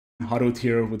Harut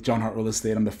here with JohnHart Real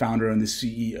Estate. I'm the founder and the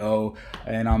CEO,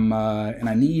 and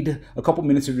I need a couple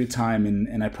minutes of your time.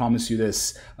 And I promise you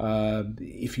this: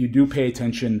 if you do pay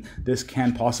attention, this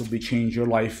can possibly change your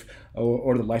life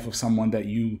or the life of someone that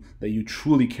you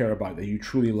truly care about, that you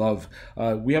truly love.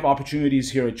 We have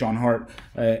opportunities here at JohnHart,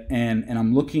 and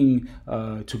I'm looking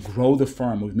to grow the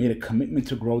firm. We've made a commitment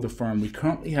to grow the firm. We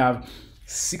currently have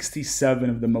 67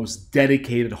 of the most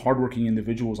dedicated, hardworking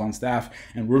individuals on staff,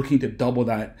 and we're looking to double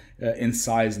that in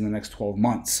size in the next 12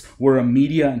 months. We're a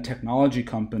media and technology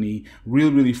company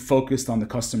really focused on the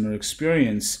customer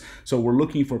experience. So we're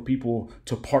looking for people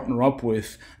to partner up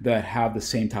with that have the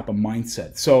same type of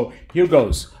mindset. So here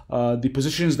goes. The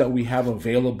positions that we have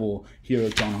available here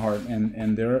at JohnHart,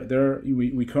 and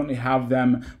we currently have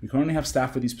them. We currently have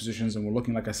staff for these positions, and we're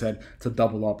looking, like I said, to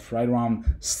double up right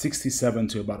around 67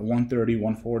 to about 130,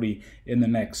 140 in the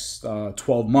next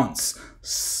 12 months.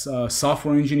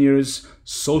 Software engineers,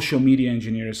 social media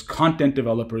engineers, content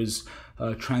developers,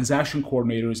 transaction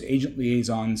coordinators, agent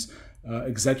liaisons,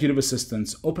 executive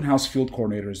assistants, open house field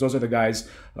coordinators. Those are the guys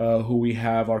who we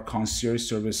have our concierge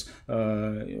service,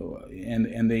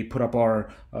 and they put up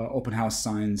our open house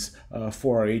signs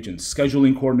for our agents.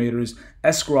 Scheduling coordinators,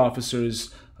 escrow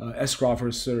officers, escrow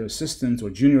officer assistants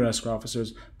or junior escrow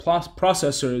officers,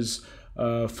 processors,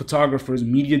 photographers,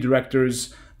 media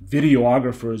directors,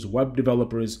 videographers, web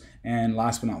developers, and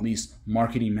last but not least,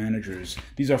 marketing managers.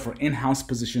 These are for in-house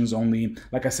positions only.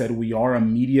 Like I said, we are a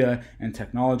media and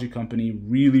technology company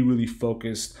really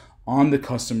focused on the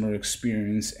customer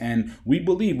experience, and we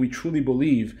truly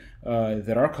believe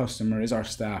that our customer is our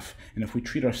staff, and if we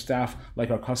treat our staff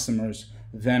like our customers,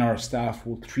 then our staff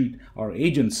will treat our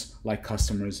agents like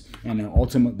customers, and then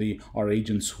ultimately our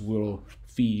agents will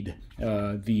feed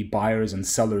the buyers and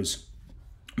sellers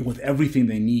with everything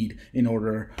they need in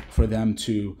order for them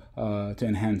to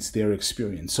enhance their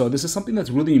experience. So this is something that's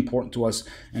really important to us,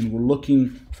 and we're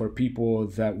looking for people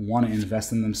that want to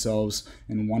invest in themselves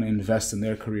and want to invest in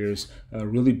their careers,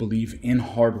 really believe in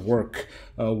hard work.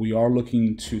 We are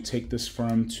looking to take this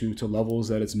firm to levels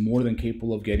that it's more than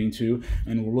capable of getting to,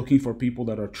 and we're looking for people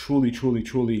that are truly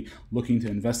looking to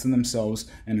invest in themselves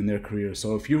and in their careers.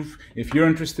 So if you're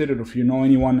interested, or if you know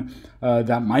anyone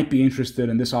that might be interested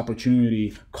in this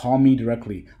opportunity, call me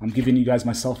directly. I'm giving you guys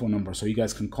my cell phone number, so you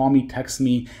guys can call me, text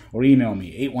me, or email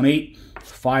me.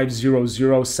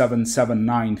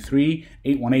 818-500-7793,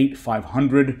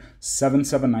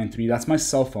 818-500-7793. That's my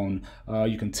cell phone.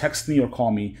 You can text me or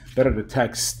call me. Better to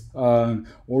text,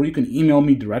 or you can email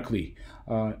me directly.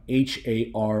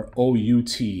 HAROUT,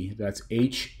 that's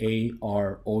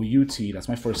HAROUT, that's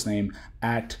my first name,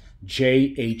 at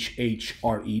JHHRE.com.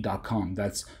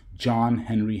 That's John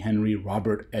Henry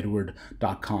Robert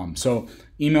Edward.com. So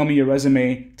email me your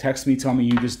resume, text me, tell me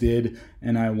you just did,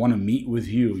 and I want to meet with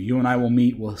you. You and I will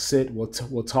meet. We'll sit. We'll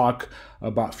talk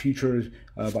about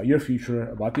about your future,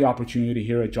 about the opportunity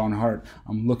here at JohnHart.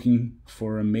 I'm looking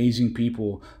for amazing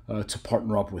people to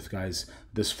partner up with, guys.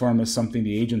 This firm is something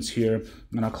the agents here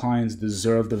and our clients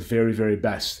deserve the very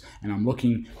best, and I'm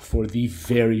looking for the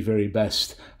very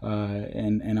best.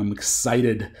 And I'm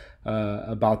excited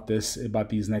about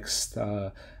these next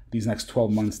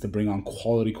 12 months to bring on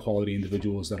quality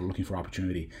individuals that are looking for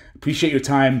opportunity. Appreciate your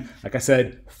time. Like I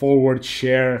said, forward,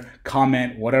 share,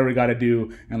 comment, whatever you got to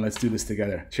do, and let's do this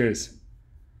together. Cheers.